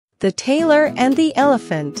The Tailor and the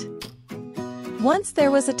Elephant. Once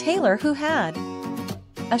there was a tailor who had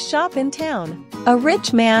a shop in town. A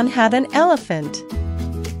rich man had an elephant.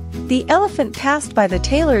 The elephant passed by the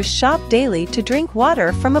tailor's shop daily to drink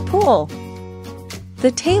water from a pool.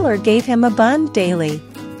 The tailor gave him a bun daily.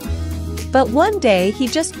 But one day he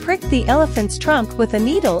just pricked the elephant's trunk with a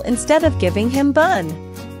needle instead of giving him bun.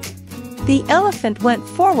 The elephant went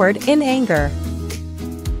forward in anger.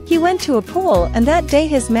 He went to a pool, and that day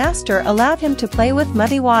his master allowed him to play with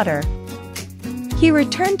muddy water. He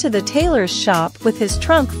returned to the tailor's shop with his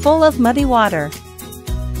trunk full of muddy water.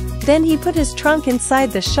 Then he put his trunk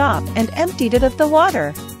inside the shop and emptied it of the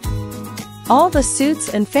water. All the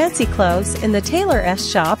suits and fancy clothes in the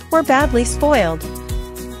tailor's shop were badly spoiled.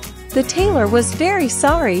 The tailor was very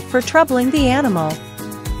sorry for troubling the animal.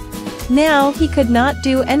 Now he could not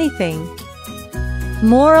do anything.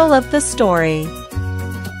 Moral of the story: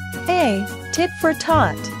 A. Tit for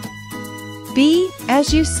tat. B.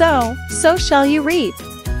 As you sow, so shall you reap.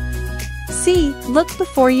 C. Look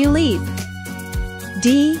before you leap.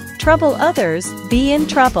 D. Trouble others, be in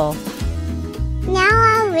trouble. Now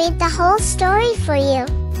I'll read the whole story for you.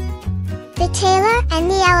 The Tailor and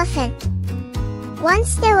the Elephant.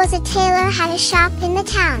 Once there was a tailor had a shop in the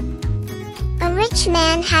town. A rich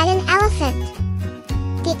man had an elephant.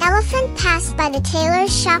 The elephant passed by the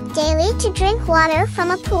tailor's shop daily to drink water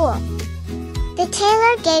from a pool. The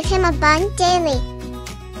tailor gave him a bun daily.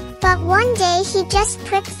 But one day he just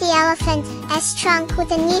pricked the elephant's trunk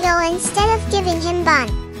with a needle instead of giving him bun.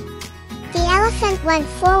 The elephant went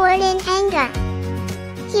forward in anger.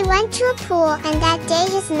 He went to a pool, and that day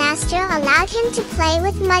his master allowed him to play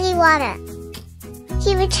with muddy water.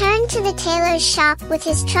 He returned to the tailor's shop with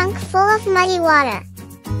his trunk full of muddy water.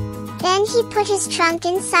 Then he put his trunk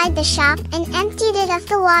inside the shop and emptied it of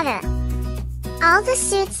the water. All the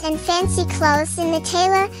suits and fancy clothes in the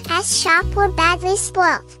tailor's shop were badly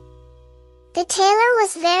spoilt. The tailor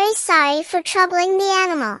was very sorry for troubling the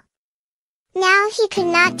animal. Now he could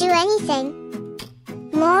not do anything.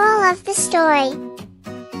 Moral of the story.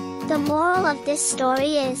 The moral of this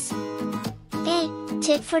story is: A.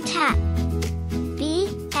 Tit for tat. B.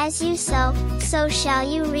 As you sow, so shall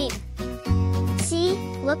you reap. C.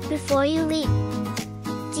 Look before you leap.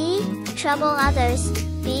 D. Trouble others,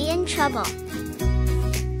 be in trouble.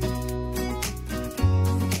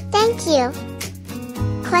 Thank you.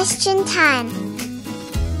 Question time.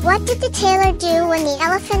 What did the tailor do when the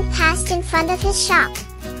elephant passed in front of his shop?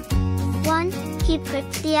 1. He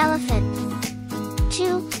pricked the elephant.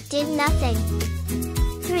 2. Did nothing.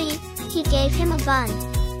 3. He gave him a bun.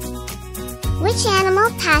 Which animal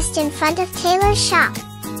passed in front of Tailor's shop?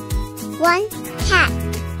 1. Cat.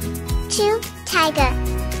 2. Tiger.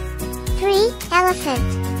 3. Elephant.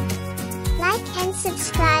 Like and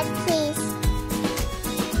subscribe, please.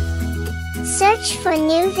 Search for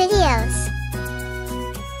new videos.